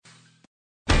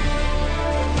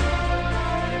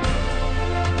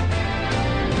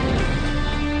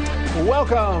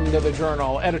Welcome to the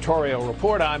Journal Editorial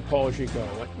Report. I'm Paul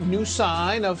Gigot. A new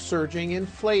sign of surging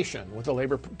inflation, with the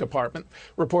Labor Department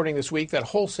reporting this week that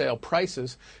wholesale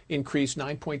prices increased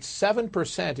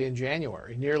 9.7% in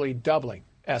January, nearly doubling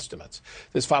estimates.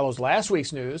 This follows last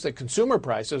week's news that consumer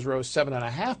prices rose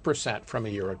 7.5% from a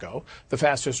year ago, the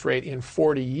fastest rate in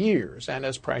 40 years. And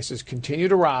as prices continue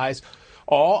to rise,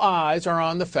 all eyes are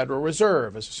on the Federal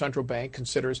Reserve as the central bank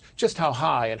considers just how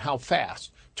high and how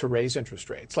fast to raise interest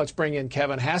rates. Let's bring in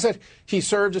Kevin Hassett. He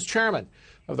served as chairman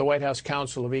of the White House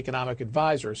Council of Economic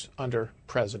Advisors under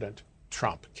President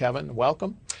Trump. Kevin,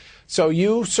 welcome. So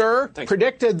you, sir,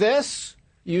 predicted this.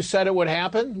 You said it would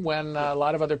happen when a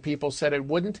lot of other people said it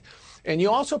wouldn't. And you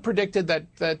also predicted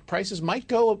that prices might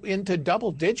go into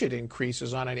double-digit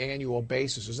increases on an annual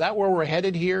basis. Is that where we're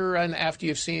headed here and after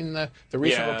you've seen the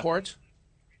recent reports?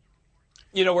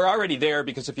 You know, we're already there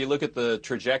because if you look at the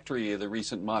trajectory of the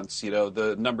recent months, you know,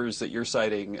 the numbers that you're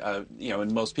citing,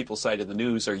 and most people cite in the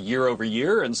news are year over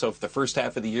year. And so if the first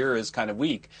half of the year is kind of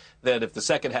weak, then if the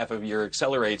second half of the year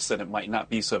accelerates, then it might not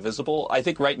be so visible. I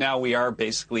think right now we are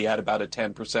basically at about a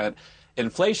 10%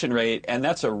 inflation rate, and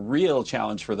that's a real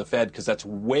challenge for the Fed because that's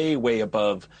way, way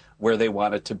above where they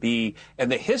want it to be. And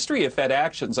the history of Fed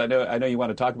actions, I know you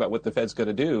want to talk about what the Fed's going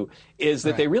to do, is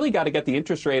that they really got to get the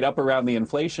interest rate up around the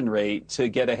inflation rate to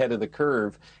get ahead of the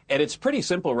curve. And it's pretty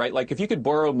simple, right? Like if you could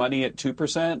borrow money at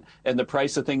 2% and the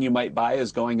price of thing you might buy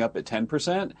is going up at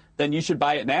 10%, then you should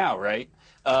buy it now, right?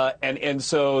 And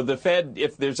so the Fed,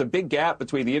 if there's a big gap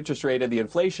between the interest rate and the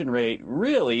inflation rate,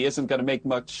 really isn't going to make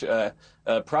much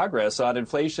progress on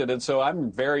inflation. And so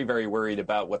I'm very, very worried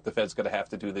about what the Fed's going to have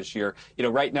to do this year. You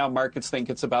know, right now markets think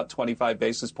it's about 25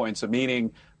 basis points a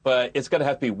meeting, but it's going to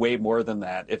have to be way more than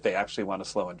that if they actually want to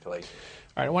slow inflation.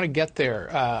 All right, I want to get there,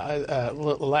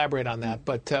 elaborate on that.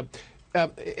 But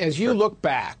as you look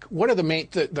back, what are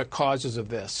the causes of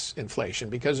this inflation?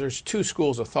 Because there's two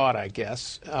schools of thought, I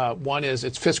guess. One is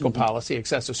it's fiscal policy,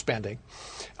 excessive spending.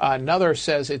 Another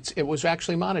says it was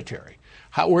actually monetary.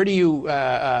 Where do you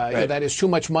that is too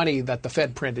much money that the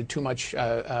Fed printed, too much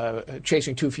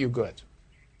chasing too few goods?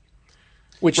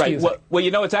 Which do you think? Well, you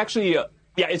know, it's actually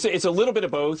it's a little bit of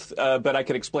both, but I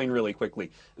can explain really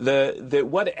quickly.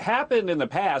 What happened in the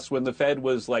past when the Fed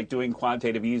was like doing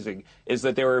quantitative easing is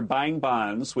that they were buying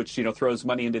bonds, which throws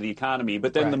money into the economy,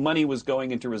 but then the money was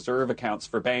going into reserve accounts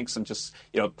for banks and just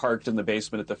parked in the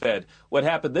basement at the Fed. What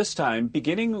happened this time,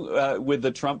 beginning with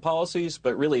the Trump policies,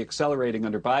 but really accelerating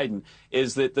under Biden,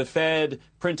 is that the Fed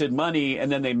printed money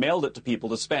and then they mailed it to people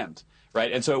to spend.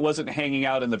 Right. And so it wasn't hanging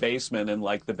out in the basement in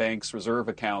like the bank's reserve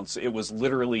accounts. It was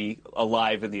literally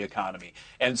alive in the economy.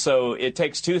 And so it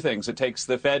takes two things. It takes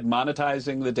the Fed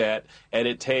monetizing the debt, and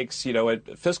it takes, a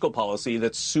fiscal policy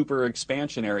that's super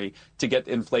expansionary to get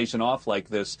inflation off like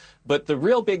this. But the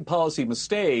real big policy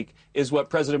mistake is what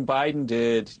President Biden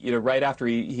did, right after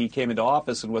he came into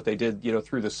office and what they did,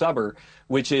 through the summer,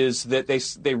 which is that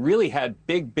they really had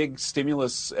big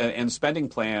stimulus and spending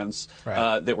plans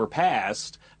that were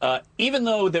passed. Even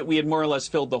though that we had more or less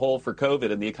filled the hole for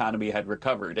COVID and the economy had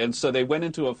recovered. And so they went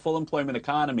into a full employment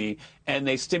economy and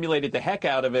they stimulated the heck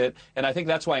out of it. And I think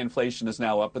that's why inflation is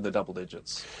now up in the double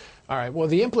digits. All right. Well,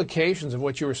 the implications of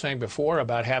what you were saying before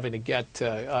about having to get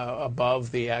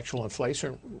above the actual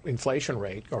inflation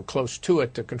rate or close to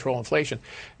it to control inflation,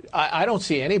 I don't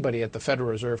see anybody at the Federal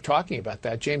Reserve talking about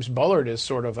that. James Bullard is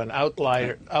sort of an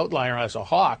outlier as a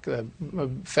hawk, the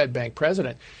Fed Bank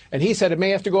president, and he said it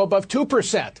may have to go above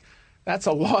 2%. That's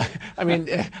a lot. I mean,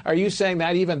 are you saying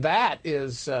that even that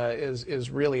is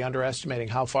really underestimating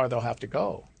how far they'll have to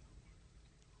go?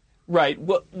 Right.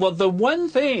 Well, the one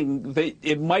thing that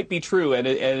it might be true, and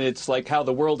it's like how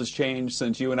the world has changed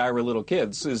since you and I were little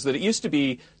kids, is that it used to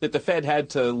be that the Fed had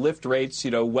to lift rates,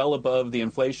 well above the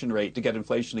inflation rate to get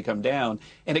inflation to come down.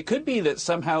 And it could be that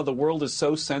somehow the world is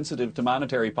so sensitive to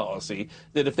monetary policy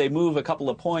that if they move a couple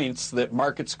of points, that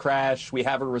markets crash, we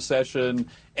have a recession,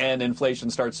 and inflation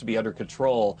starts to be under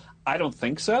control. I don't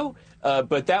think so.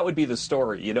 But that would be the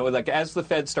story, like as the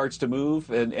Fed starts to move,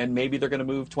 and maybe they're going to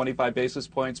move 25 basis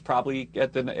points probably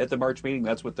at the March meeting.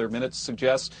 That's what their minutes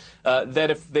suggest. That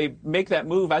if they make that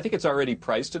move, I think it's already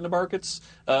priced in the markets.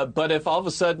 But if all of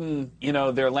a sudden,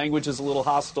 their language is a little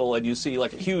hostile and you see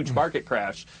like a huge market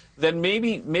crash, then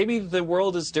maybe the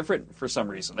world is different for some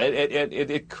reason.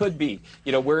 It could be.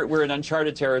 We're in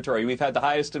uncharted territory. We've had the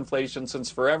highest inflation since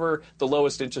forever, the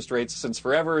lowest interest rates since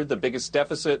forever, the biggest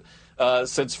deficit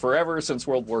since forever, since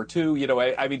World War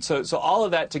II. So all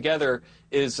of that together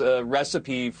is a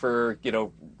recipe for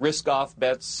risk-off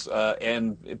bets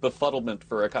and befuddlement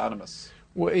for economists.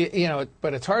 Well,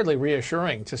 but it's hardly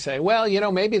reassuring to say,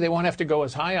 well, maybe they won't have to go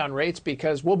as high on rates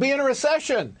because we'll be in a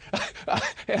recession.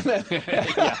 And then,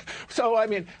 So, I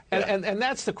mean, and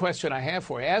that's the question I have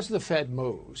for you. As the Fed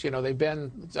moves, they've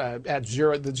been at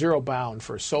the zero bound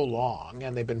for so long,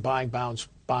 and they've been buying bonds.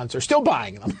 They're still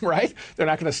buying them, right? They're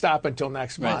not going to stop until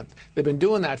next month. They've been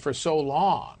doing that for so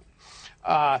long.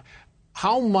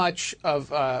 How much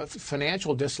of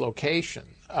financial dislocation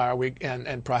are we,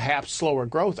 and perhaps slower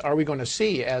growth, are we going to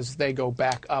see as they go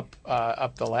back up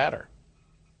the ladder?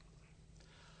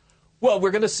 Well,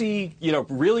 we're going to see,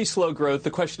 really slow growth.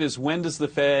 The question is, when does the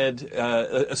Fed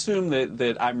assume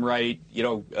that I'm right,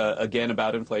 again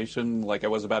about inflation, like I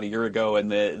was about a year ago,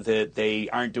 and that they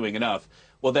aren't doing enough?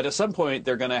 Well, that at some point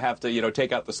they're going to have to,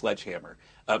 take out the sledgehammer.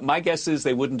 My guess is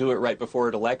they wouldn't do it right before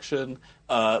an election.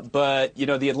 But,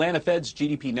 the Atlanta Fed's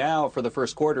GDP now for the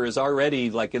first quarter is already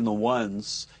like in the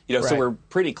ones. So we're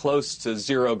pretty close to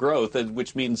zero growth,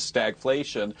 which means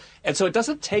stagflation. And so it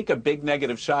doesn't take a big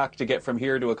negative shock to get from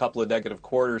here to a couple of negative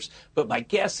quarters. But my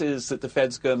guess is that the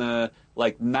Fed's going to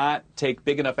not take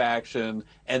big enough action,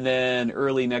 and then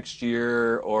early next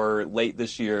year or late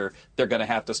this year, they're going to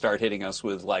have to start hitting us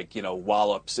with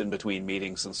wallops in between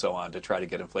meetings and so on to try to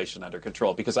get inflation under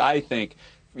control. Because I think,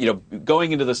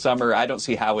 going into the summer, I don't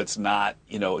see how it's not,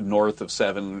 north of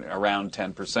 7, around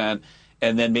 10%.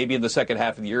 And then maybe in the second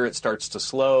half of the year, it starts to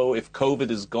slow. If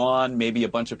COVID is gone, maybe a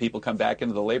bunch of people come back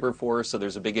into the labor force, so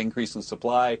there's a big increase in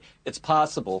supply. It's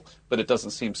possible, but it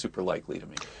doesn't seem super likely to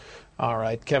me. All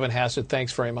right. Kevin Hassett,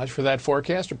 thanks very much for that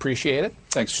forecast. Appreciate it.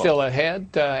 Thanks, Paul. Still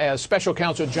ahead, as Special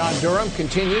Counsel John Durham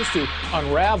continues to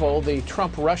unravel the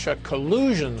Trump-Russia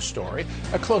collusion story,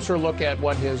 a closer look at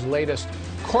what his latest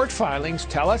court filings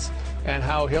tell us and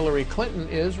how Hillary Clinton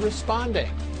is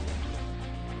responding.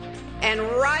 And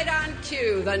right on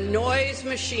cue, the noise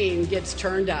machine gets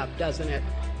turned up, doesn't it?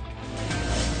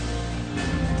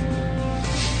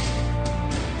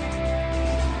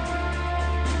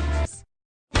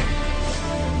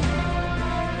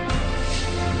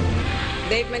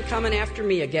 They've been coming after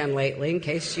me again lately, in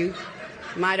case you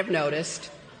might have noticed.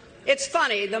 It's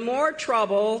funny, the more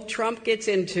trouble Trump gets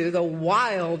into, the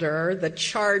wilder the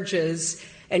charges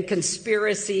and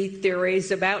conspiracy theories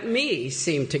about me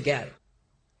seem to get.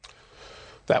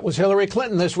 That was Hillary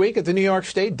Clinton this week at the New York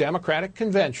State Democratic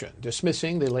Convention,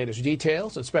 dismissing the latest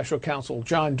details in Special Counsel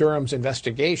John Durham's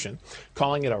investigation,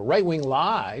 calling it a right-wing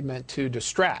lie meant to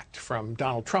distract from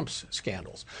Donald Trump's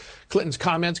scandals. Clinton's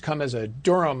comments come as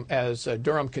Durham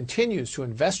continues to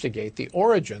investigate the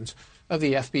origins of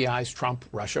the FBI's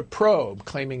Trump-Russia probe,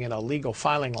 claiming in a legal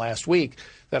filing last week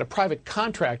that a private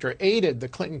contractor aided the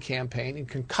Clinton campaign in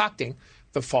concocting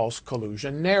the false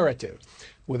collusion narrative,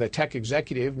 with a tech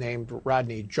executive named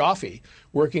Rodney Joffe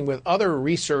working with other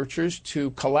researchers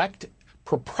to collect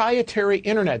proprietary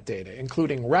Internet data,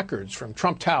 including records from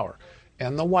Trump Tower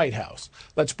and the White House.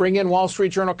 Let's bring in Wall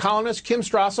Street Journal columnist Kim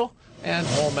Strassel and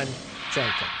Holman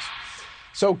Jenkins.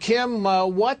 So, Kim,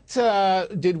 what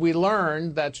did we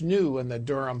learn that's new in the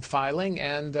Durham filing,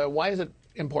 and why is it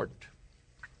important?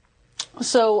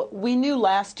 So we knew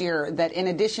last year that in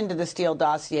addition to the Steele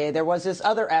dossier, there was this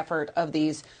other effort of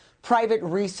these private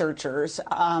researchers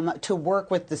to work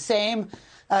with the same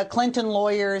Clinton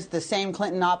lawyers, the same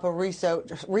Clinton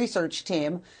OPPO research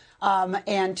team,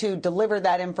 and to deliver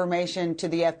that information to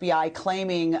the FBI,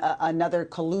 claiming another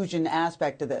collusion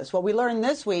aspect of this. What we learned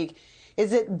this week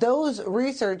is that those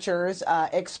researchers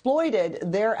exploited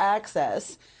their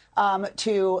access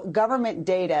to government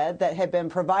data that had been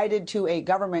provided to a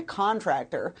government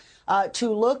contractor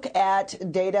to look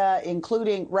at data,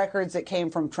 including records that came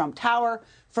from Trump Tower,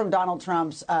 from Donald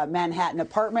Trump's Manhattan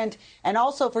apartment, and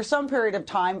also for some period of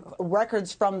time,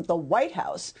 records from the White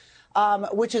House,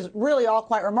 which is really all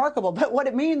quite remarkable. But what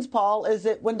it means, Paul, is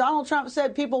that when Donald Trump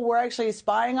said people were actually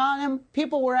spying on him,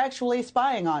 people were actually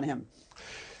spying on him.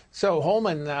 So,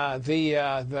 Holman, a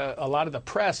lot of the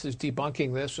press is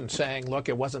debunking this and saying, look,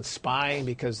 it wasn't spying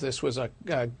because this was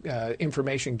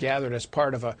information gathered as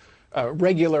part of a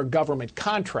regular government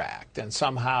contract, and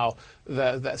somehow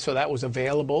so that was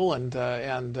available, and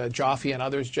Joffe and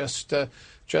others just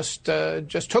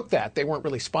took that. They weren't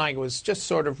really spying. It was just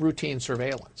sort of routine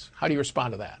surveillance. How do you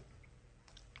respond to that?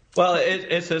 Well,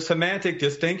 it's a semantic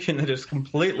distinction that is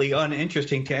completely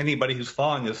uninteresting to anybody who's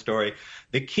following this story.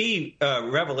 The key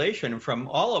revelation from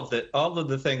all of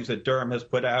the things that Durham has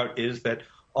put out is that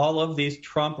all of these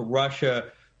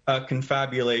Trump-Russia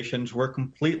confabulations were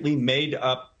completely made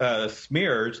up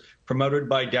smears promoted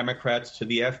by Democrats to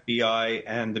the FBI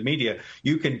and the media.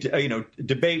 You can,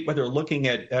 debate whether looking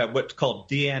at what's called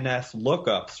DNS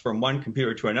lookups from one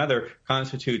computer to another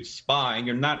constitutes spying.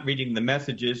 You're not reading the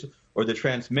messages or the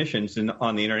transmissions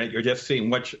on the internet. You're just seeing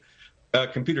which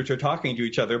computers are talking to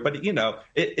each other. But,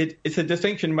 it's a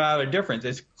distinction without a difference.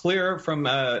 It's clear from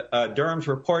Durham's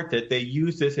report that they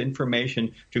use this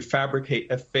information to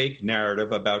fabricate a fake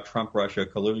narrative about Trump-Russia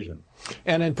collusion.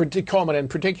 And Coleman, in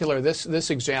particular, this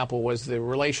example was the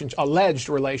alleged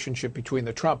relationship between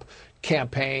the Trump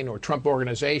campaign or Trump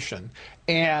organization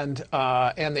and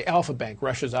the Alfa Bank,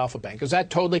 Russia's Alfa Bank. Is that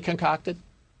totally concocted?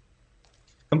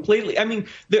 Completely. I mean,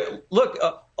 look,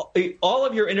 all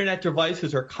of your internet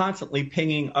devices are constantly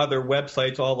pinging other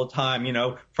websites all the time,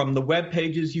 from the web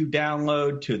pages you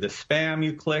download to the spam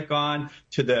you click on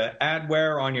to the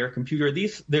adware on your computer.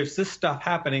 There's this stuff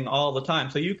happening all the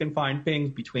time. So you can find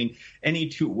pings between any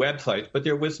two websites, but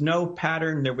there was no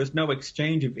pattern. There was no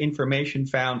exchange of information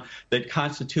found that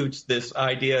constitutes this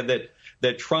idea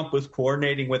that Trump was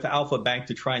coordinating with Alfa Bank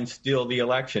to try and steal the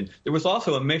election. There was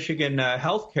also a Michigan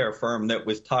healthcare firm that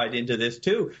was tied into this,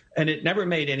 too, and it never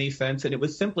made any sense. And it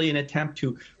was simply an attempt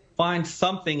to find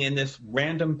something in this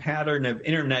random pattern of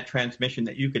internet transmission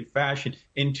that you could fashion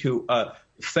into a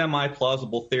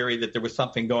semi-plausible theory that there was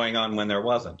something going on when there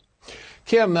wasn't.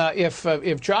 Kim, if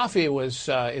Joffe was,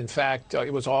 in fact,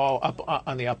 it was all up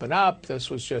on the up and up,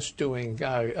 this was just doing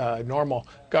normal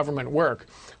government work,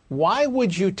 why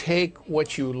would you take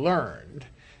what you learned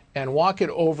and walk it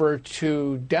over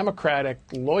to Democratic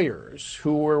lawyers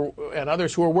and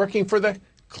others who were working for the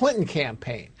Clinton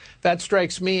campaign? That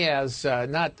strikes me as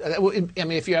not. I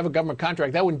mean, if you have a government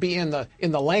contract, that wouldn't be in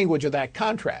the language of that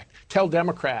contract. Tell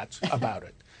Democrats about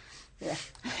it.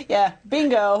 Yeah,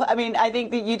 bingo. I mean, I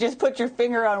think that you just put your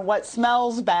finger on what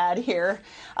smells bad here.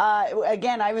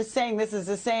 Again, I was saying this is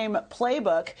the same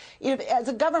playbook. As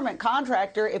a government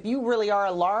contractor, if you really are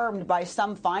alarmed by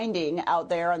some finding out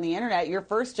there on the internet, your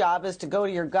first job is to go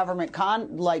to your government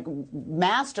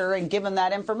master and give him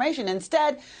that information.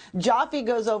 Instead, Joffe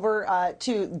goes over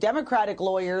to Democratic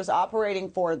lawyers operating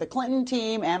for the Clinton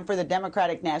team and for the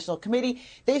Democratic National Committee.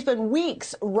 They spend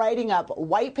weeks writing up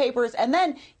white papers, and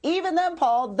then even them,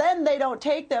 Paul, then they don't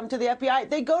take them to the FBI.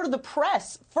 They go to the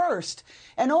press first,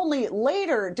 and only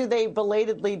later do they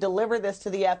belatedly deliver this to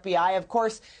the FBI. Of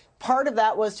course, part of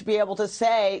that was to be able to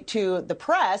say to the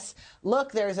press,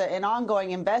 look, there's an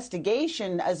ongoing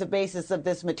investigation as a basis of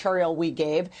this material we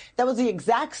gave. That was the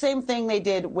exact same thing they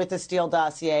did with the Steele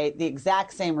dossier, the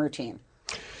exact same routine.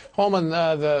 Holman,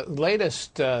 the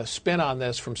latest spin on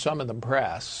this from some of the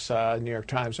press, New York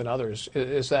Times and others,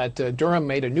 is that Durham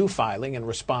made a new filing in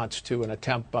response to an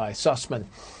attempt by Sussman,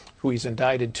 who he's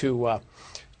indicted to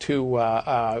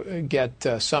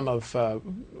get some of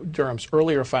Durham's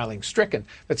earlier filings stricken,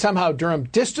 that somehow Durham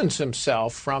distanced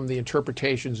himself from the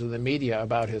interpretations of the media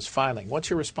about his filing. What's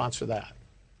your response to that?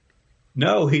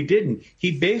 No, he didn't.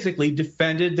 He basically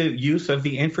defended the use of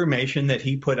the information that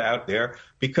he put out there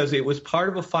because it was part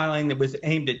of a filing that was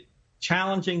aimed at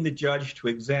challenging the judge to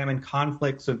examine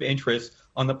conflicts of interest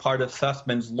on the part of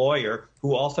Sussman's lawyer,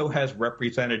 who also has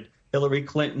represented Hillary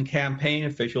Clinton campaign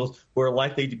officials who are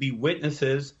likely to be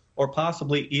witnesses or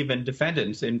possibly even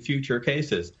defendants in future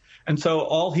cases. And so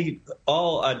all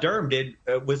Durham did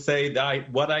was say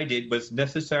that what I did was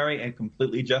necessary and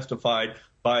completely justified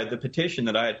by the petition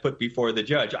that I had put before the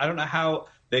judge. I don't know how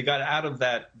they got out of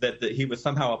that he was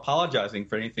somehow apologizing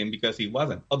for anything, because he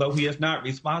wasn't, although he is not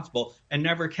responsible and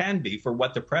never can be for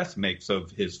what the press makes of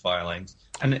his filings.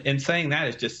 And saying that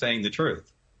is just saying the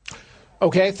truth.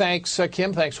 Okay, thanks,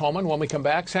 Kim. Thanks, Holman. When we come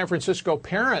back, San Francisco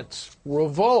parents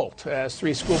revolt as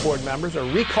 3 school board members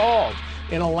are recalled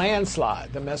in a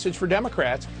landslide. The message for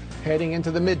Democrats heading into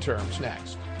the midterms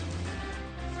next.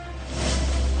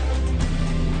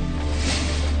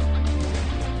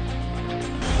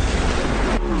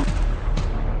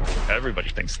 Everybody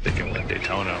thinks they can win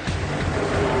Daytona.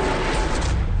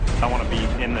 I want to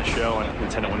be in the show and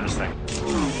intend to win this thing.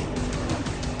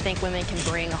 I think women can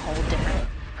bring a whole different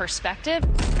perspective.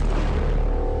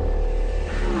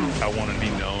 I want to be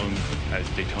known as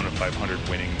Daytona 500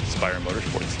 winning Spire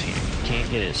Motorsports team. Can't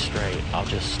get it straight, I'll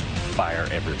just fire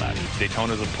everybody.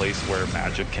 Daytona is a place where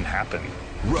magic can happen.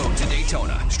 Road to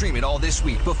Daytona. Stream it all this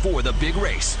week before the big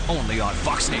race, only on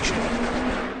Fox Nation.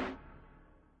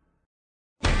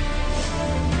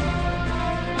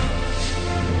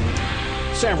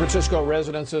 San Francisco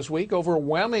residents this week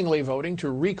overwhelmingly voting to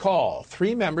recall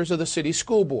 3 members of the city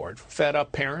school board. Fed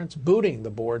up parents booting the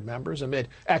board members amid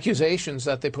accusations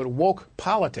that they put woke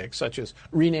politics, such as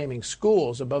renaming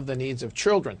schools, above the needs of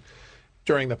children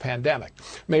during the pandemic.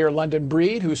 Mayor London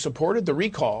Breed, who supported the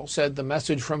recall, said the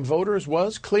message from voters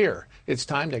was clear. It's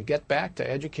time to get back to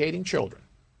educating children.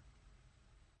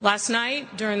 Last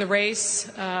night, during the race,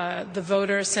 the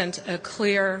voters sent a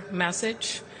clear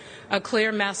message. a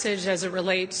clear message as it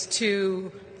relates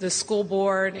to the school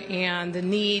board and the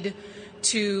need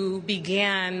to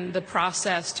begin the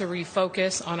process to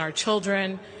refocus on our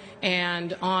children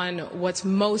and on what's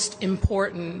most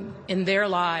important in their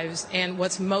lives and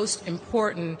what's most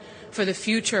important for the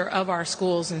future of our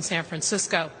schools in San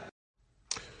Francisco.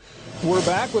 We're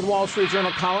back with Wall Street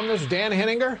Journal columnists Dan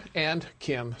Henninger and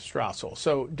Kim Strassel.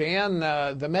 So, Dan,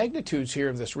 the magnitudes here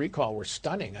of this recall were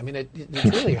stunning. I mean, it's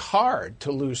really hard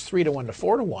to lose 3-1 to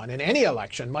 4-1 in any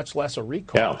election, much less a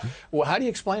recall. Yeah. Well, how do you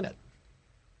explain it?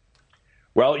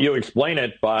 Well, you explain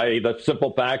it by the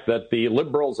simple fact that the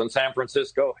liberals in San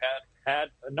Francisco had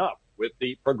enough with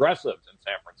the progressives in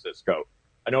San Francisco.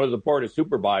 I know the Board of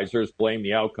Supervisors blamed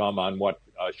the outcome on what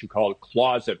she called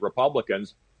closet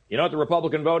Republicans. You know what the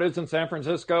Republican vote is in San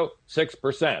Francisco?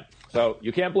 6%. So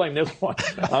you can't blame this one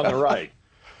on the right.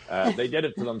 They did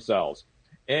it to themselves.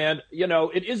 And, you know,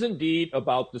 it is indeed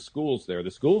about the schools there.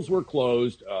 The schools were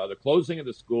closed. The closing of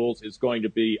the schools is going to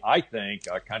be, I think,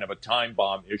 kind of a time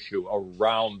bomb issue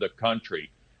around the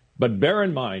country. But bear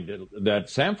in mind that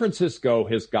San Francisco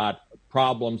has got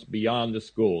problems beyond the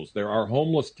schools. There are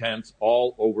homeless tents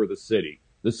all over the city.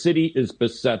 The city is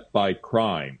beset by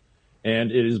crime.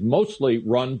 And it is mostly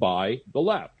run by the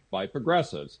left, by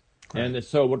progressives. Right. And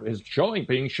so what is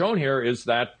being shown here is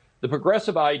that the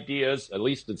progressive ideas, at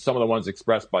least in some of the ones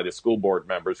expressed by the school board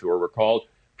members who are recalled,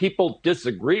 people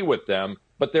disagree with them,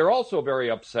 but they're also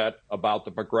very upset about the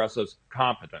progressives'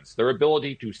 competence, their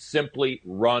ability to simply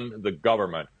run the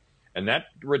government. And that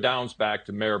redounds back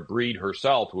to Mayor Breed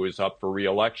herself, who is up for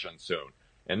re-election soon.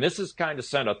 And this has kind of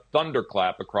sent a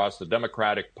thunderclap across the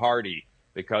Democratic Party,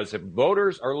 because if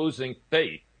voters are losing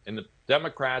faith in the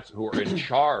Democrats who are in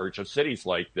charge of cities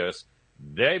like this,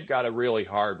 they've got a really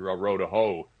hard row to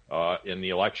hoe in the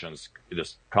elections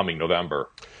this coming November.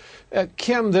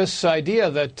 Kim, this idea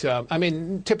that,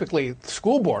 typically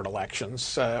school board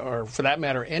elections, or for that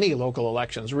matter, any local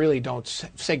elections, really don't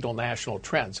signal national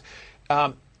trends.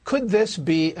 Could this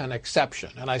be an exception?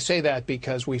 And I say that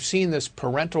because we've seen this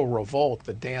parental revolt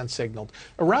that Dan signaled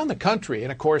around the country.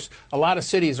 And, of course, a lot of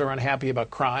cities are unhappy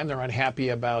about crime. They're unhappy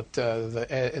about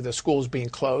the schools being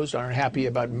closed, are unhappy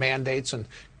about mandates and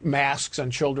masks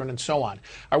on children and so on.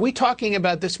 Are we talking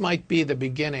about this might be the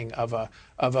beginning of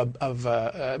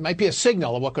might be a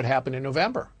signal of what could happen in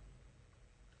November?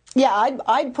 Yeah,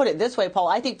 I'd put it this way, Paul.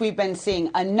 I think we've been seeing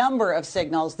a number of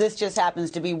signals. This just happens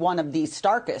to be one of the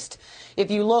starkest. If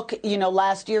you look,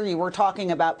 last year you were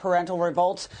talking about parental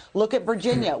revolts. Look at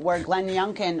Virginia, where Glenn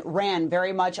Youngkin ran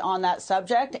very much on that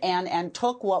subject and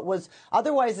took what was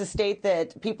otherwise a state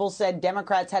that people said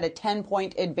Democrats had a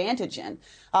 10-point advantage in.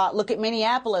 Look at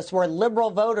Minneapolis, where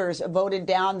liberal voters voted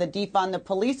down the Defund the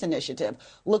Police initiative.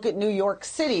 Look at New York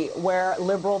City, where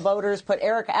liberal voters put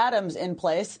Eric Adams in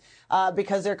place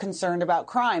because they're concerned about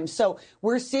crime. So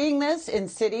we're seeing this in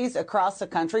cities across the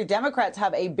country. Democrats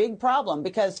have a big problem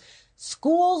because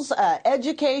schools,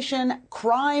 education,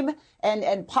 crime,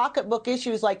 and pocketbook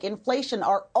issues like inflation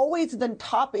are always the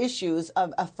top issues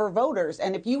for voters.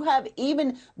 And if you have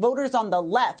even voters on the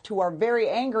left who are very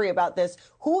angry about this,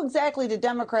 who exactly do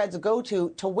Democrats go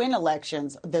to win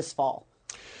elections this fall?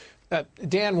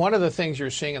 Dan, one of the things you're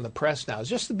seeing in the press now is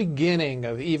just the beginning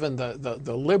of even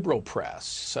the liberal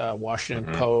press,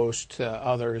 Washington Post,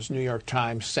 others, New York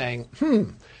Times, saying,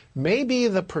 maybe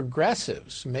the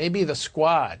progressives, maybe the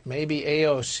Squad, maybe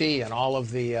AOC and all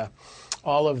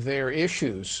of their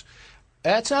issues,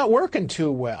 that's not working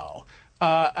too well.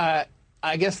 I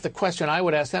guess the question I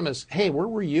would ask them is, hey, where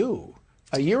were you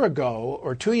a year ago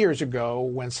or 2 years ago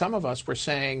when some of us were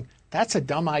saying, that's a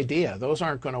dumb idea. Those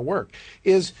aren't going to work.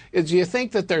 Do you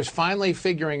think that there's finally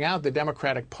figuring out the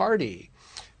Democratic Party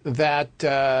that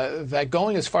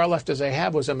going as far left as they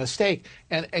have was a mistake?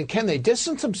 And can they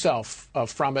distance themselves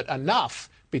from it enough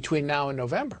between now and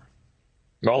November?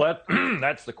 Well,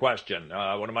 that's the question.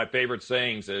 One of my favorite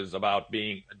sayings is about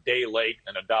being a day late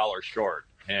and a dollar short.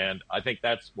 And I think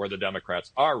that's where the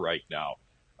Democrats are right now.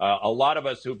 A lot of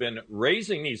us who've been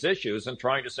raising these issues and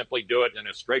trying to simply do it in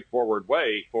a straightforward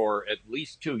way for at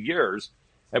least 2 years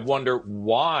have wondered,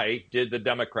 why did the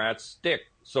Democrats stick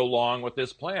so long with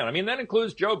this plan? I mean, that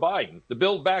includes Joe Biden, the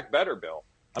Build Back Better bill.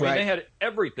 I mean, they had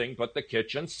everything but the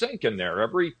kitchen sink in there.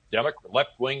 Every Democrat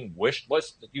left-wing wish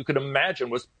list that you could imagine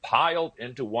was piled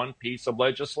into one piece of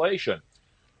legislation.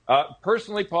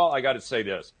 Personally, Paul, I got to say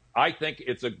this. I think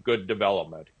it's a good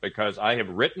development because I have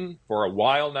written for a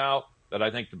while now that I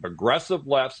think the progressive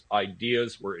left's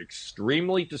ideas were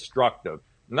extremely destructive,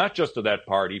 not just of that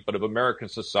party, but of American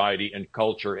society and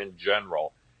culture in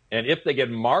general. And if they get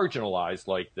marginalized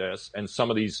like this, and some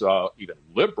of these even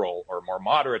liberal or more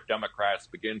moderate Democrats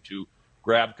begin to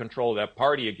grab control of that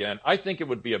party again, I think it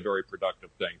would be a very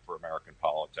productive thing for American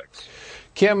politics.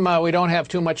 Kim, we don't have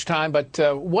too much time, but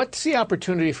what's the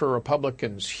opportunity for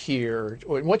Republicans here?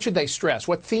 What should they stress?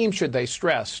 What theme should they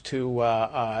stress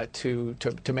to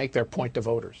make their point to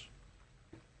voters?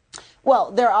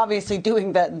 Well, they're obviously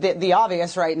doing the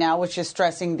obvious right now, which is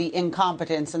stressing the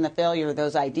incompetence and the failure of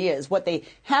those ideas. What they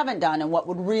haven't done and what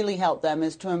would really help them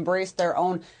is to embrace their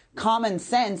own common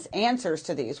sense answers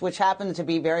to these, which happens to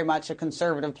be very much a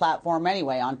conservative platform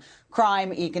anyway, on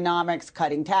crime, economics,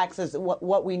 cutting taxes,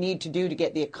 what we need to do to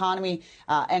get the economy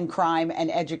and crime and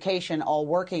education all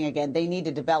working again. They need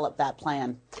to develop that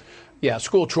plan. Yeah,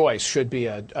 school choice should be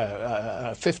a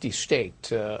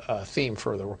 50-state theme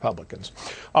for the Republicans.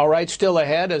 All right, still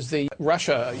ahead, as the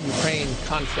Russia-Ukraine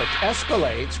conflict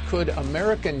escalates, could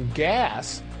American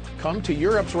gas come to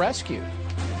Europe's rescue?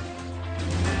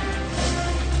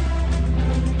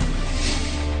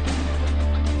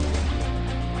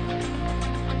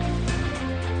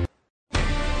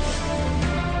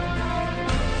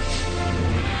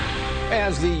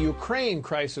 As the Ukraine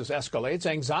crisis escalates,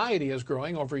 anxiety is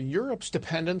growing over Europe's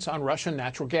dependence on Russian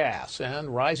natural gas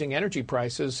and rising energy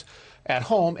prices at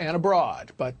home and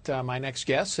abroad. But my next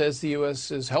guest says the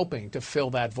U.S. is helping to fill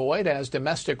that void as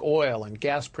domestic oil and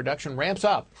gas production ramps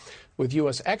up, with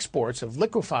U.S. exports of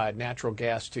liquefied natural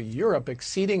gas to Europe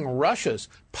exceeding Russia's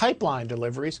pipeline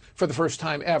deliveries for the first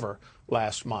time ever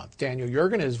last month. Daniel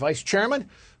Yergin is vice chairman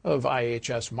of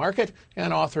IHS Markit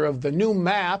and author of The New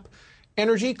Map: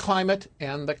 Energy, Climate,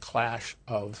 and the Clash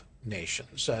of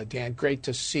Nations. Dan, great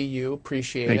to see you.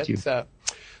 Appreciate it. Thank you.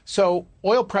 So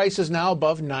oil prices now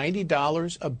above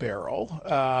 $90 a barrel.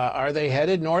 Are they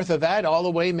headed north of that, all the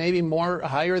way maybe more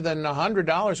higher than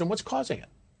 $100? And what's causing it?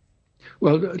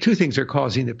 Well, two things are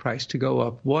causing the price to go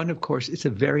up. One, of course, it's a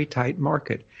very tight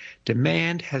market.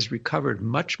 Demand has recovered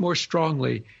much more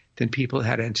strongly than people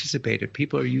had anticipated.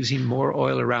 People are using more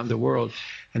oil around the world.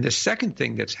 And the second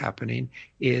thing that's happening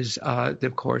is,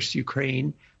 of course,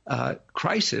 Ukraine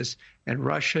crisis. And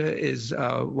Russia is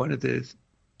one of the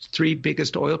three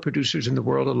biggest oil producers in the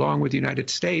world, along with the United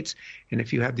States. And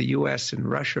if you have the U.S. and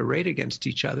Russia arrayed against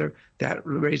each other, that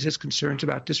raises concerns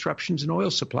about disruptions in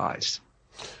oil supplies.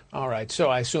 All right. So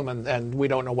I assume, and we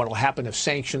don't know what will happen if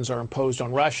sanctions are imposed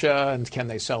on Russia, and can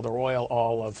they sell their oil,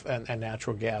 and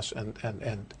natural gas,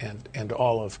 and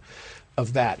all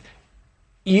of that.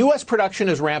 U.S. production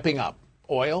is ramping up,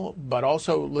 oil, but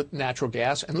also natural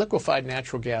gas and liquefied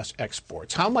natural gas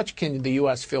exports. How much can the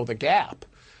U.S. fill the gap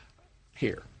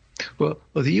here? Well,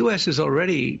 the U.S. is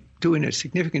already doing a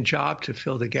significant job to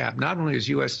fill the gap. Not only is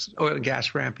U.S. oil and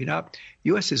gas ramping up,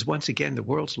 U.S. is once again the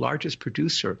world's largest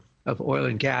producer of oil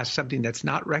and gas, something that's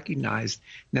not recognized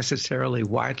necessarily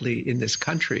widely in this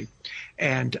country.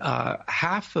 And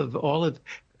half of all of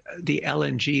the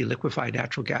LNG, liquefied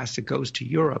natural gas, that goes to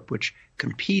Europe, which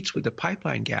competes with the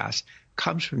pipeline gas,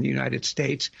 comes from the United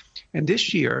States. And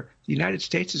this year, the United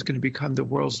States is going to become the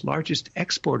world's largest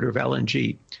exporter of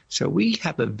LNG. So we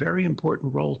have a very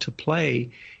important role to play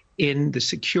in the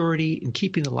security, in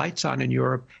keeping the lights on in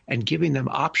Europe and giving them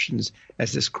options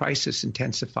as this crisis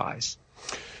intensifies.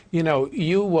 You know,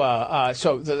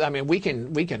 we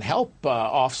can help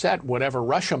offset whatever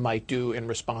Russia might do in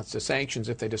response to sanctions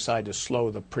if they decide to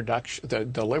slow the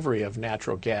delivery of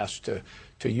natural gas to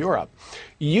Europe.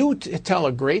 You tell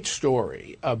a great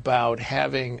story about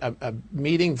having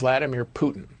meeting Vladimir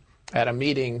Putin at a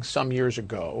meeting some years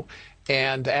ago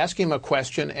and asking him a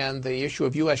question, and the issue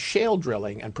of U.S. shale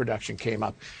drilling and production came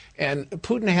up. And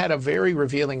Putin had a very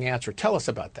revealing answer. Tell us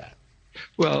about that.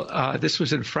 Well, this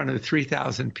was in front of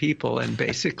 3,000 people, and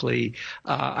basically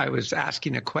I was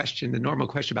asking a question, the normal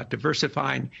question about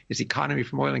diversifying his economy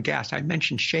from oil and gas. I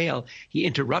mentioned shale. He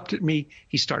interrupted me.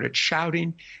 He started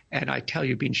shouting, and I tell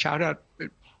you, being shouted out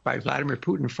by Vladimir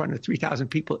Putin in front of 3,000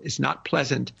 people is not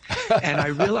pleasant. And I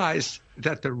realized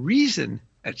that the reason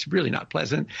it's really not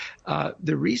pleasant,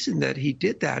 the reason that he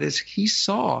did that is he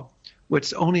saw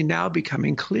what's only now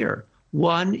becoming clear.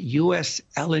 One, U.S.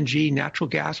 LNG natural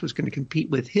gas was going to compete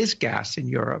with his gas in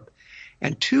Europe.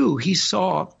 And two, he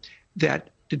saw that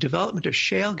the development of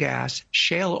shale gas,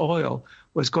 shale oil,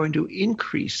 was going to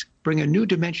increase, bring a new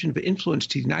dimension of influence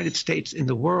to the United States in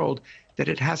the world that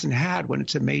it hasn't had when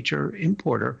it's a major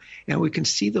importer. And we can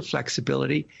see the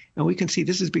flexibility, and we can see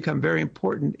this has become very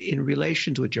important in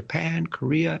relations with Japan,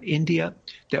 Korea, India,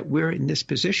 that we're in this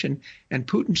position. And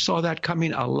Putin saw that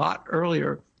coming a lot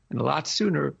earlier and a lot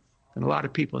sooner than a lot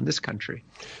of people in this country.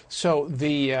 So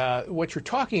what you're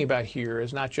talking about here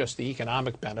is not just the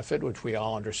economic benefit, which we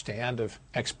all understand, of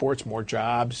exports, more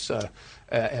jobs,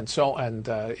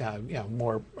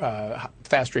 more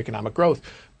faster economic growth,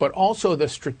 but also the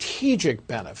strategic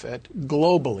benefit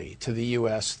globally to the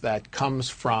U.S. that comes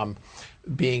from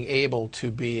being able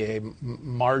to be a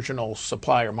marginal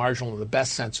supplier, marginal in the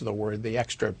best sense of the word, the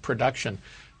extra production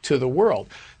to the world.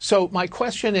 So my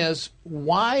question is,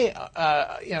 why,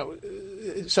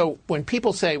 so when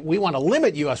people say we want to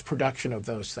limit U.S. production of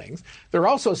those things, they're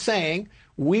also saying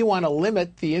we want to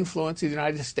limit the influence of the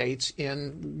United States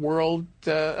in world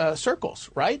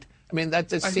circles, right? I mean, that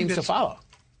seems to follow.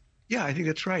 Yeah, I think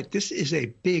that's right. This is a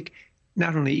big,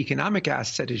 not only economic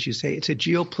asset, as you say, it's a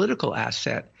geopolitical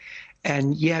asset.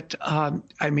 And yet,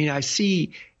 I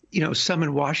see, some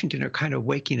in Washington are kind of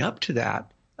waking up to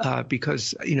that.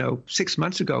 Because, 6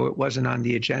 months ago, it wasn't on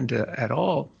the agenda at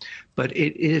all. But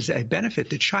it is a benefit.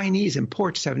 The Chinese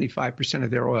import 75% of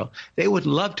their oil. They would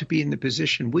love to be in the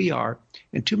position we are,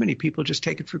 and too many people just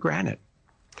take it for granted.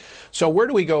 So where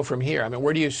do we go from here? I mean,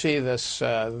 where do you see this? Do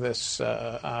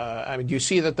you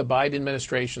see that the Biden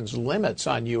administration's limits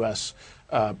on U.S.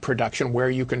 Production, where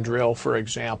you can drill, for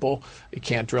example, you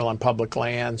can't drill on public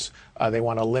lands. They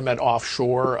want to limit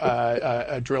offshore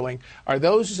drilling. Are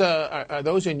those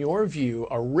in your view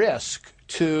a risk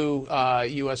to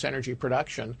U.S. energy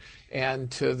production and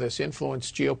to this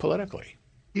influence geopolitically?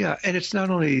 Yeah, and it's not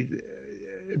only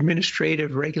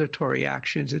administrative regulatory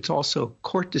actions, it's also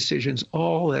court decisions,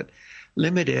 all that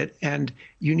limit it. And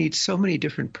you need so many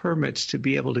different permits to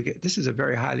be able to get, this is a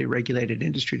very highly regulated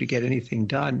industry, to get anything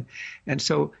done. And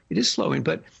so it is slowing,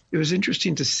 but it was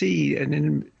interesting to see.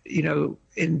 And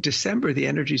in December, the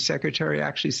Energy Secretary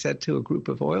actually said to a group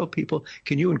of oil people,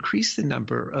 can you increase the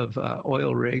number of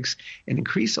oil rigs and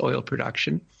increase oil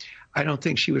production? I don't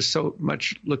think she was so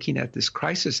much looking at this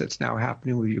crisis that's now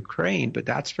happening with Ukraine, but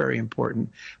that's very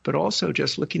important. But also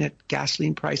just looking at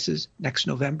gasoline prices next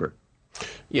November.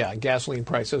 Yeah, gasoline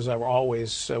prices are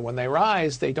always, when they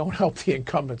rise, they don't help the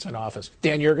incumbents in office.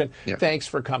 Dan Yergin, Thanks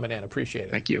for coming in. Appreciate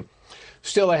it. Thank you.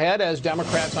 Still ahead, as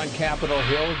Democrats on Capitol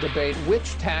Hill debate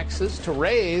which taxes to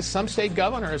raise, some state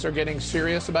governors are getting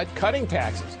serious about cutting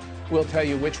taxes. We'll tell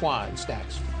you which ones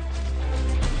next.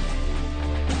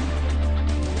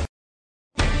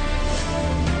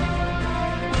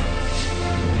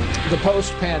 The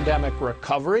post-pandemic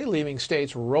recovery, leaving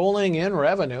states rolling in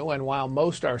revenue, and while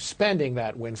most are spending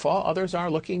that windfall, others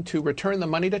are looking to return the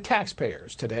money to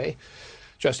taxpayers. Today,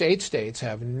 just 8 states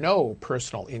have no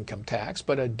personal income tax,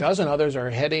 but a dozen others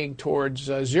are heading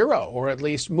towards zero, or at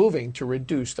least moving to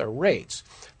reduce their rates.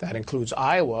 That includes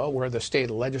Iowa, where the state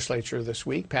legislature this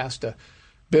week passed a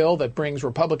bill that brings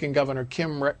Republican Governor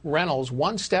Kim Reynolds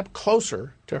one step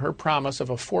closer to her promise of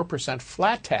a 4%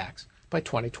 flat tax by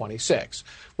 2026.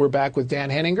 We're back with Dan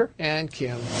Henninger and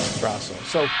Kim Strassel.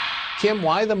 So, Kim,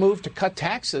 why the move to cut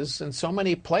taxes in so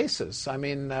many places? I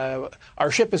mean,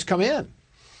 our ship has come in.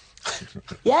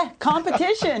 Yeah,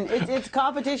 competition. It's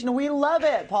competition. We love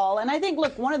it, Paul. And I think,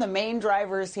 look, one of the main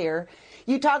drivers here,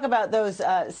 you talk about those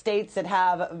states that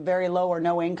have very low or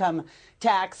no income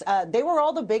tax. They were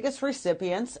all the biggest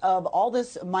recipients of all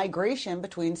this migration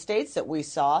between states that we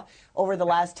saw over the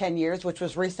last 10 years, which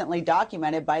was recently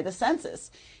documented by the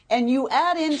census. And you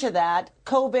add into that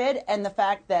COVID and the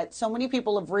fact that so many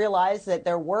people have realized that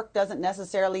their work doesn't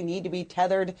necessarily need to be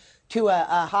tethered to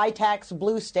a high tax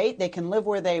blue state. They can live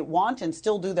where they want and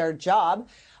still do their job.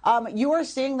 You are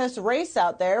seeing this race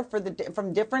out there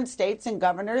from different states and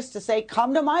governors to say,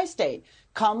 come to my state,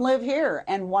 come live here.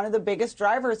 And one of the biggest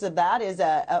drivers of that is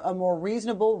a more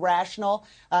reasonable, rational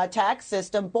tax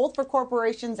system, both for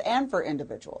corporations and for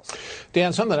individuals.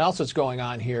 Dan, something else that's going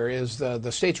on here is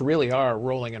the states really are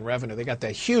rolling in revenue. They got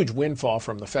that huge windfall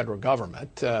from the federal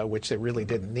government, which they really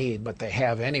didn't need, but they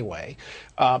have anyway.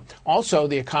 Also,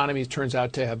 the economy turns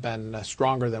out to have been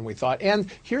stronger than we thought.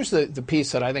 And here's the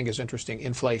piece that I think is interesting,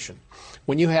 inflation.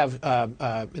 When you have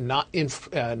nominal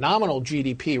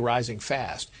GDP rising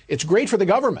fast, it's great for the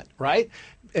government, right?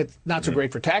 It's not so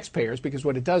great for taxpayers, because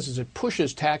what it does is it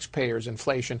pushes taxpayers'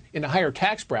 inflation into higher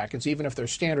tax brackets, even if their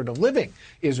standard of living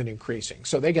isn't increasing.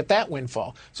 So they get that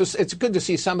windfall. So it's good to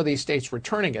see some of these states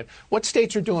returning it. What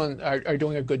states are doing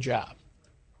a good job?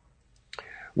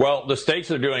 Well, the states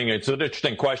that are doing it's an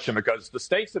interesting question, because the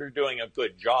states that are doing a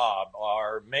good job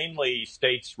are mainly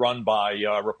states run by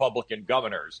Republican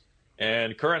governors.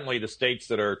 And currently, the states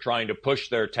that are trying to push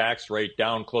their tax rate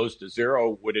down close to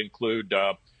zero would include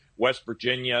West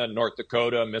Virginia, North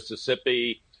Dakota,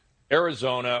 Mississippi,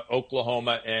 Arizona,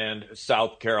 Oklahoma, and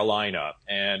South Carolina.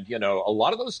 And, a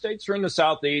lot of those states are in the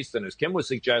Southeast. And as Kim was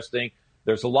suggesting,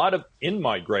 there's a lot of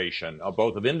in-migration,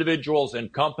 both of individuals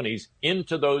and companies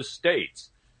into those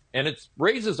states. And it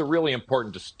raises a really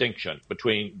important distinction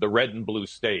between the red and blue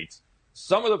states.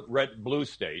 Some of the red and blue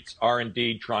states are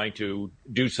indeed trying to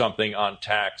do something on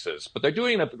taxes, but they're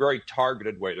doing it in a very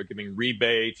targeted way. They're giving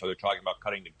rebates, or they're talking about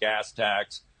cutting the gas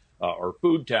tax or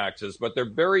food taxes, but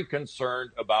they're very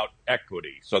concerned about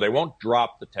equity. So they won't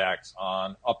drop the tax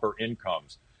on upper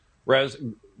incomes. Whereas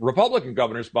Republican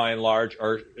governors, by and large,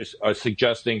 are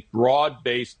suggesting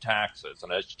broad-based taxes.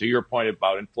 And as to your point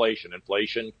about inflation,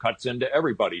 inflation cuts into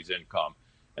everybody's income.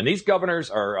 And these governors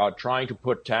are trying to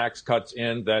put tax cuts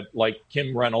in that, like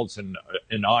Kim Reynolds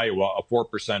in Iowa, a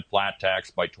 4% flat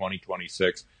tax by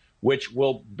 2026, which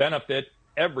will benefit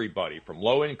everybody from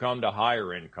low income to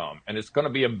higher income. And it's going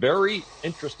to be a very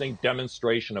interesting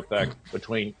demonstration effect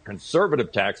between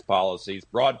conservative tax policies,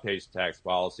 broad-based tax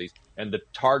policies, and the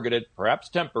targeted, perhaps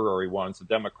temporary ones the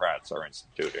Democrats are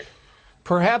instituting.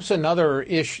 Perhaps another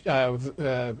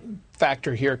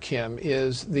factor here, Kim,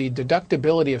 is the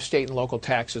deductibility of state and local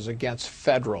taxes against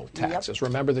federal taxes. Yep.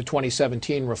 Remember, the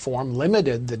 2017 reform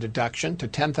limited the deduction to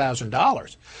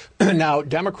 $10,000. Now,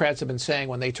 Democrats have been saying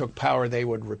when they took power they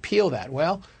would repeal that.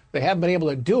 Well, they haven't been able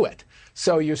to do it.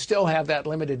 So you still have that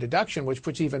limited deduction, which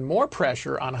puts even more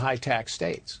pressure on high-tax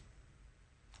states.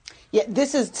 Yeah,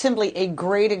 this is simply a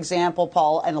great example,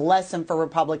 Paul, and a lesson for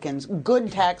Republicans.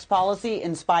 Good tax policy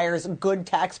inspires good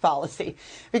tax policy.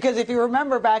 Because if you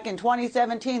remember back in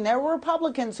 2017, there were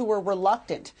Republicans who were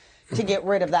reluctant to get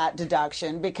rid of that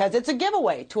deduction because it's a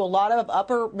giveaway to a lot of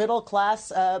upper middle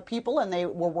class people, and they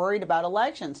were worried about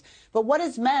elections. But what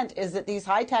it's meant is that these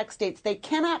high tax states, they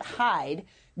cannot hide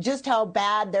just how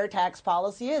bad their tax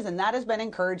policy is. And that has been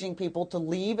encouraging people to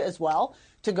leave as well,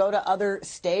 to go to other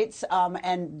states.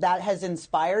 And that has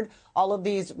inspired all of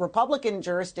these Republican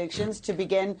jurisdictions to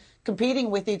begin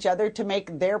competing with each other to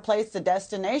make their place the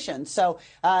destination. So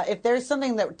if there's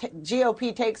something that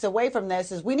GOP takes away from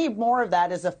this, is we need more of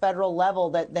that as a federal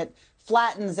level that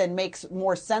flattens and makes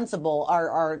more sensible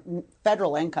our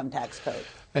federal income tax code.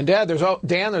 And Dan,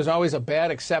 there's always a bad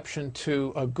exception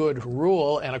to a good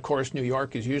rule. And, of course, New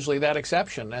York is usually that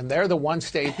exception. And they're the one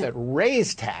state that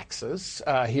raised taxes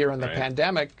here in the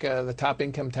pandemic. The top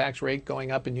income tax rate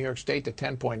going up in New York State to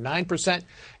 10.9%.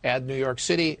 Add New York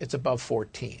City, it's above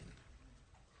 14.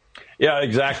 Yeah,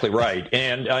 exactly right.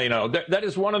 And, that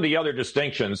is one of the other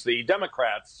distinctions. The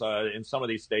Democrats in some of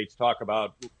these states talk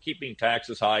about keeping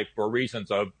taxes high for reasons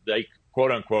of,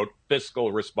 quote unquote,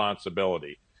 fiscal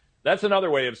responsibility. That's another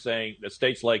way of saying that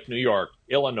states like New York,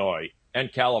 Illinois,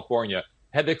 and California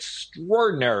have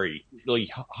extraordinarily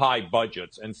high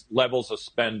budgets and levels of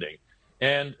spending.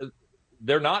 And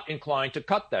they're not inclined to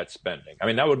cut that spending. I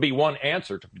mean, that would be one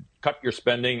answer, to cut your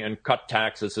spending and cut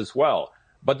taxes as well.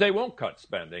 But they won't cut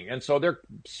spending. And so they're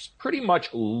pretty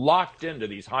much locked into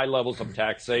these high levels of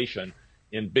taxation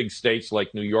in big states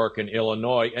like New York and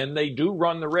Illinois. And they do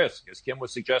run the risk, as Kim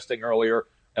was suggesting earlier,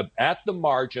 of at the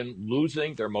margin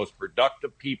losing their most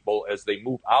productive people as they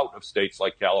move out of states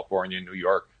like California and New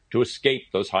York to escape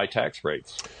those high tax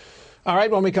rates. All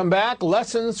right, when we come back,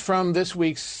 lessons from this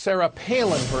week's Sarah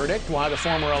Palin verdict, why the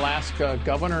former Alaska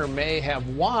governor may have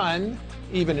won,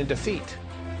 even in defeat.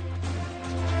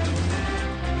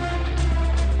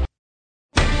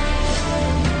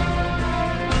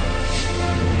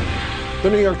 The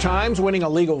New York Times winning a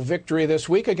legal victory this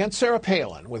week against Sarah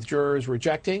Palin, with jurors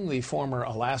rejecting the former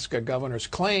Alaska governor's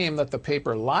claim that the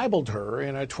paper libeled her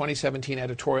in a 2017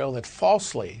 editorial that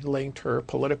falsely linked her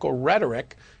political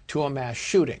rhetoric to a mass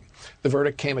shooting. The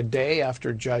verdict came a day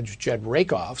after Judge Jed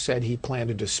Rakoff said he planned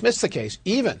to dismiss the case,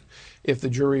 even if the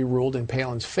jury ruled in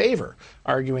Palin's favor,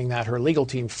 arguing that her legal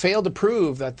team failed to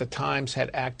prove that the Times had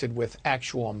acted with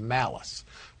actual malice.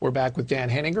 We're back with Dan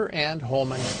Henninger and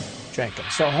Holman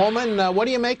Jenkins. So, Holman, what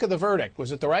do you make of the verdict?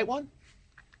 Was it the right one?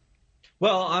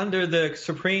 Well, under the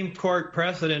Supreme Court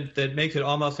precedent that makes it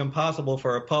almost impossible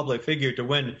for a public figure to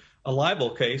win a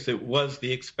libel case, it was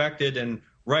the expected and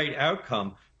right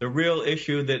outcome. The real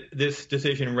issue that this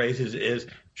decision raises is,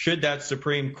 should that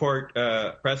Supreme Court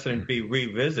precedent be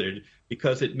revisited?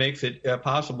 Because it makes it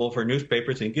possible for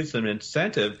newspapers and gives them an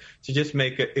incentive to just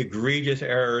make egregious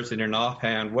errors in an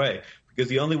offhand way. Because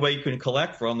the only way you can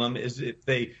collect from them is if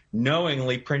they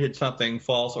knowingly printed something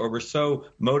false or were so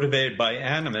motivated by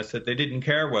animus that they didn't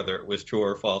care whether it was true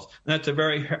or false. And that's a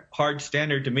very hard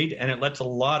standard to meet, and it lets a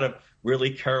lot of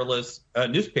really careless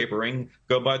newspapering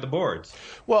go by the boards.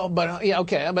 Well, but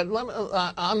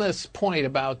on this point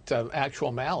about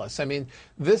actual malice, I mean,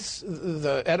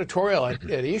 the editorial at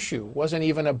issue wasn't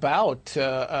even about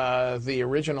the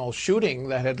original shooting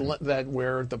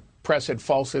where the press had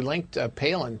falsely linked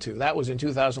Palin to. That was in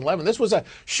 2011. This was a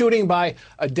shooting by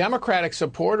a Democratic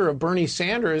supporter of Bernie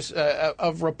Sanders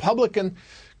of Republican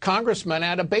congressmen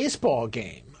at a baseball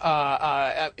game.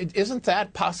 Isn't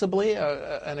that possibly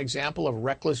an example of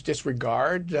reckless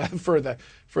disregard for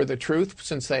the truth,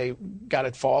 since they got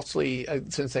it falsely,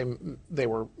 since they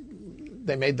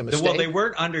made the mistake? Well, they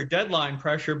weren't under deadline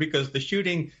pressure because the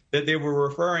shooting that they were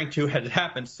referring to had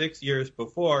happened 6 years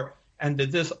before, and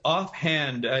that this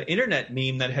offhand internet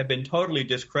meme that had been totally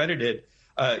discredited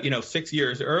 6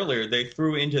 years earlier, they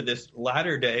threw into this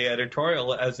latter-day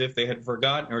editorial as if they had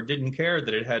forgotten or didn't care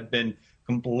that it had been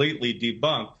completely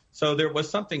debunked. So there was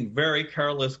something very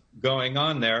careless going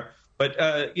on there. But,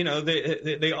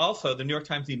 they also, the New York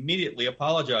Times immediately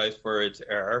apologized for its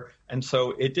error, and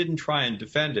so it didn't try and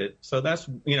defend it. So that's,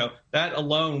 that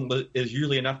alone is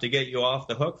usually enough to get you off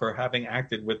the hook for having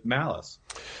acted with malice.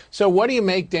 So what do you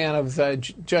make, Dan, of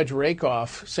Judge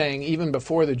Rakoff saying, even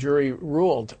before the jury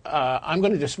ruled, I'm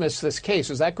going to dismiss this case?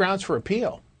 Is that grounds for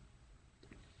appeal?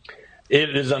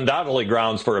 It is undoubtedly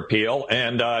grounds for appeal,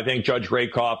 and I think Judge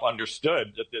Rakoff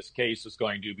understood that this case is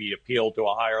going to be appealed to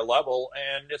a higher level,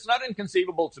 and it's not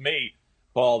inconceivable to me,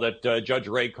 Paul, that Judge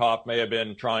Rakoff may have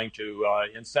been trying to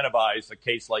incentivize a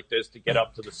case like this to get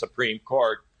up to the Supreme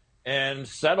Court and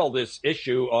settle this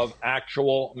issue of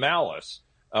actual malice.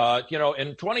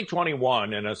 In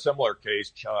 2021, in a similar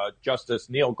case, Justice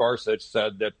Neil Gorsuch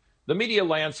said that the media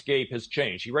landscape has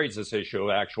changed. He raised this issue of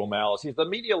actual malice. The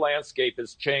media landscape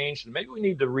has changed, and maybe we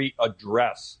need to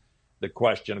readdress the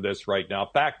question of this right now.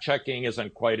 Fact-checking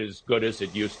isn't quite as good as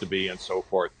it used to be, and so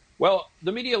forth. Well,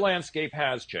 the media landscape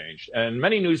has changed, and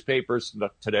many newspapers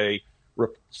today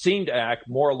seem to act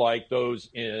more like those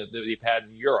that we've had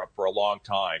in Europe for a long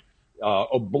time,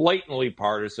 blatantly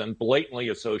partisan, blatantly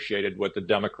associated with the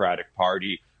Democratic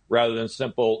Party, rather than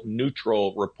simple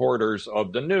neutral reporters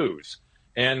of the news.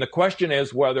 And the question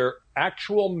is whether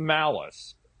actual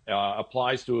malice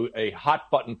applies to a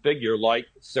hot-button figure like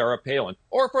Sarah Palin,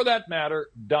 or for that matter,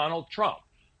 Donald Trump.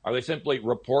 Are they simply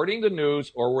reporting the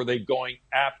news, or were they going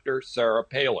after Sarah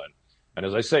Palin? And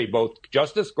as I say, both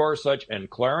Justice Gorsuch and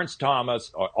Clarence Thomas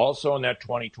are also in that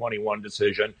 2021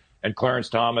 decision, and Clarence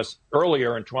Thomas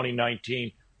earlier in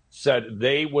 2019 said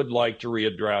they would like to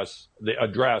address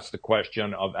the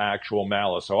question of actual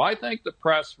malice. So I think the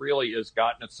press really has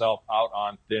gotten itself out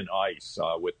on thin ice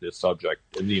with this subject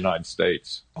in the United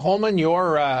States. Holman,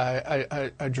 you're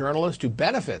a journalist who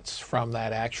benefits from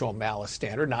that actual malice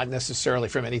standard, not necessarily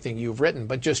from anything you've written,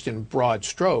 but just in broad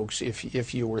strokes.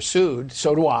 If you were sued,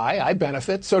 so do I. I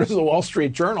benefit. So does the Wall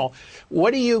Street Journal.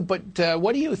 What do you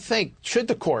think? Should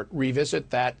the court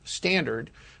revisit that standard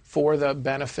for the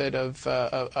benefit of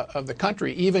the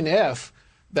country, even if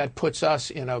that puts us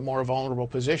in a more vulnerable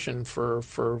position for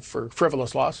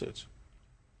frivolous lawsuits?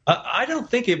 I don't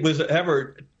think it was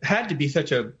ever had to be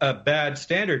such a bad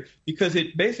standard, because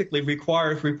it basically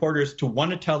requires reporters to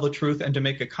want to tell the truth and to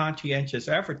make a conscientious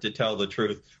effort to tell the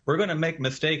truth. We're going to make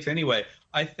mistakes anyway.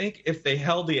 I think if they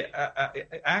held the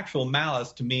actual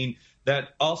malice to mean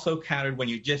that also counted when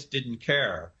you just didn't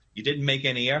care, you didn't make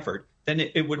any effort, then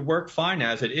it would work fine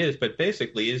as it is. But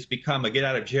basically, it's become a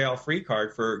get-out-of-jail-free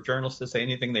card for journalists to say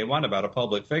anything they want about a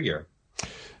public figure.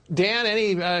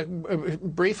 Dan,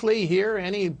 briefly here,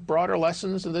 any broader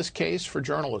lessons in this case for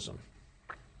journalism?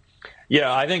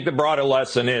 Yeah, I think the broader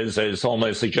lesson is, as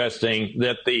Holman is suggesting,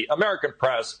 that the American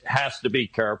press has to be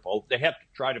careful. They have to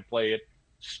try to play it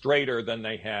straighter than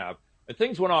they have.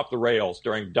 Things went off the rails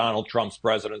during Donald Trump's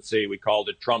presidency. We called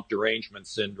it Trump derangement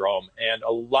syndrome. And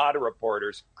a lot of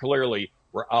reporters clearly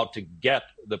were out to get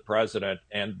the president.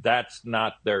 And that's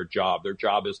not their job. Their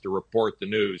job is to report the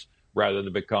news rather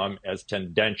than become as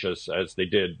tendentious as they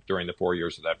did during the 4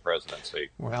 years of that presidency.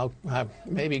 Well,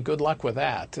 maybe good luck with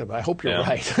that. I hope you're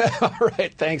right. All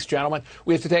right. Thanks, gentlemen.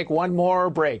 We have to take one more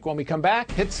break. When we come back,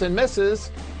 hits and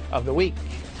misses of the week.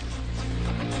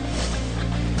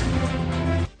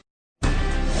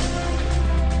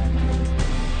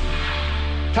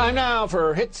 Time now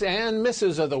for hits and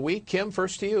misses of the week. Kim,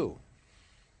 first to you.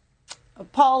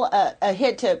 Paul, a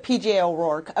hit to P.J.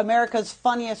 O'Rourke, America's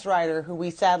funniest writer, who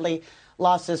we sadly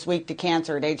lost this week to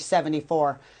cancer at age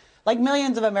 74. Like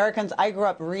millions of Americans, I grew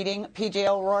up reading P.J.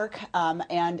 O'Rourke,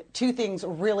 and two things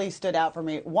really stood out for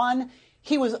me. One,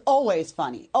 he was always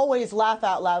funny, always laugh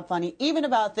out loud funny, even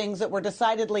about things that were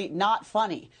decidedly not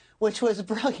funny, which was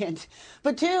brilliant.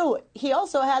 But two, he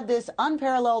also had this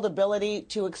unparalleled ability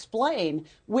to explain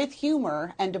with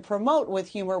humor and to promote with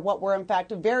humor what were in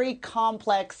fact very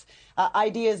complex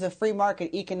ideas of free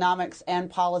market economics and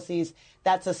policies.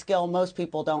 That's a skill most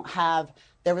people don't have.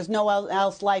 There was no one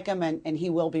else like him, and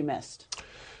he will be missed.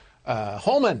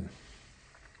 Holman.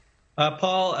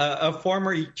 Paul, a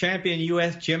former champion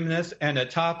U.S. gymnast and a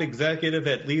top executive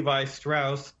at Levi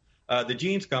Strauss, the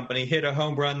jeans company, hit a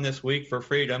home run this week for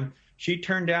freedom. She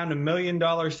turned down $1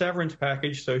 million severance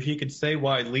package so she could say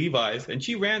why Levi's, and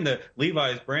she ran the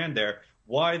Levi's brand there,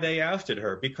 why they ousted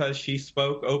her, because she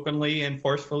spoke openly and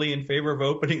forcefully in favor of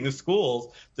opening the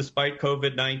schools despite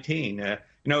COVID-19.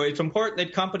 It's important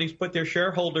that companies put their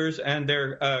shareholders and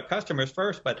their customers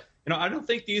first, but, I don't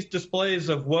think these displays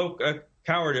of woke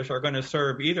cowardice are going to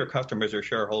serve either customers or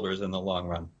shareholders in the long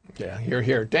run. Yeah, you're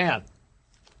here. Dan.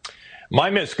 My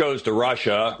miss goes to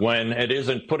Russia when it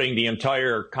isn't putting the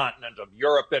entire continent of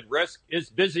Europe at risk, is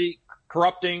busy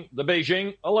corrupting the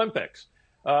Beijing Olympics.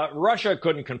 Russia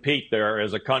couldn't compete there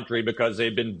as a country because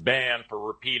they've been banned for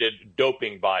repeated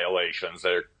doping violations.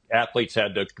 Their athletes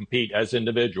had to compete as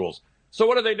individuals. So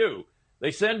what do?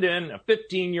 They send in a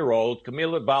 15-year-old,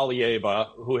 Kamila Valieva,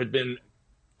 who had been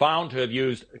found to have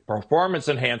used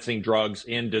performance-enhancing drugs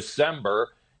in December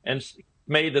and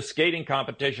made the skating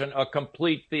competition a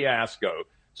complete fiasco.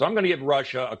 So I'm going to give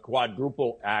Russia a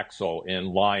quadruple axle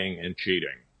in lying and cheating.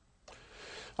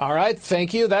 All right,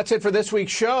 thank you. That's it for this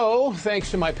week's show. Thanks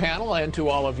to my panel and to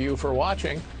all of you for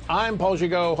watching. I'm Paul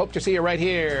Gigot. Hope to see you right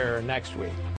here next week.